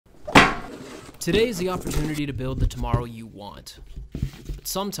Today is the opportunity to build the tomorrow you want. But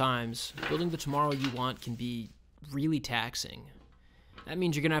sometimes, building the tomorrow you want can be really taxing. That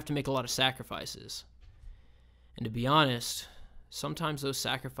means you're going to have to make a lot of sacrifices. And to be honest, sometimes those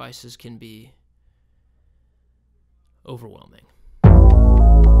sacrifices can be overwhelming.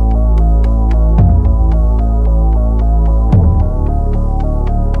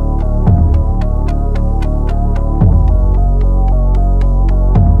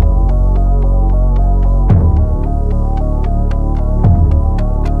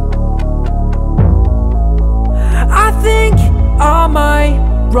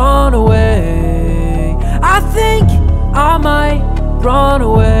 Run away. I think I might run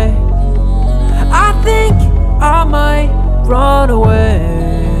away. I think I might run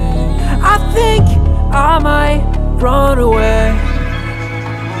away. I think I might run away.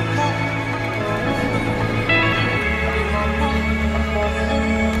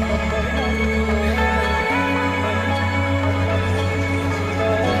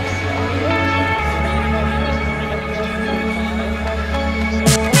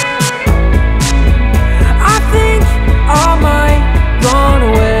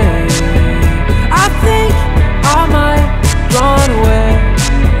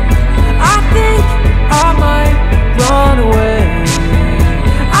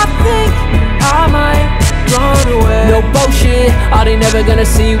 Are they never gonna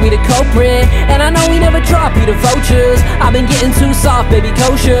see we the culprit? And I know we never drop you the vultures. I've been getting too soft, baby,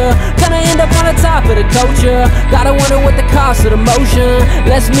 kosher. Gonna end up on the top of the culture. Gotta wonder what the cost of the motion.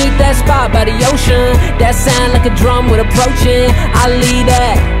 Let's meet that spot by the ocean. That sound like a drum with approaching. I lead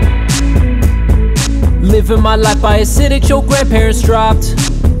that. Living my life by acidic, your grandparents dropped.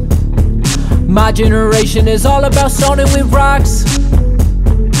 My generation is all about stoning with rocks.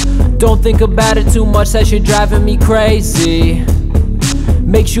 Don't think about it too much, that shit driving me crazy.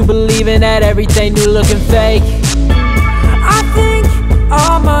 Makes you believing that everything new looking fake. I think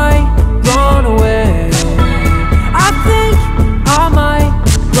I might run away. I think I might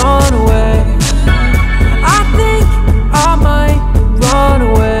run away. I think I might run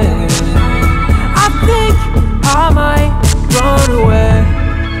away. I think I might run away.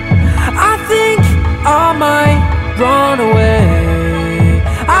 I think I might run away.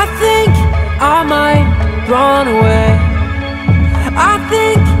 I think I might run away. I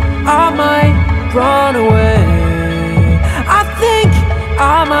think I might run away. I think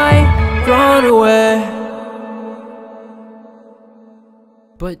I might run away.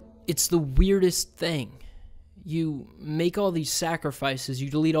 But it's the weirdest thing. You make all these sacrifices, you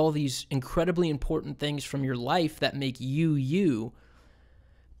delete all these incredibly important things from your life that make you you,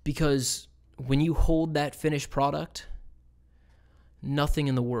 because when you hold that finished product, nothing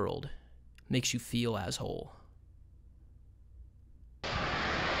in the world makes you feel as whole.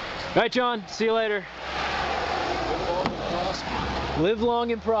 All right, John, see you later. Live long and prosper. Live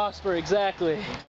long and prosper, exactly.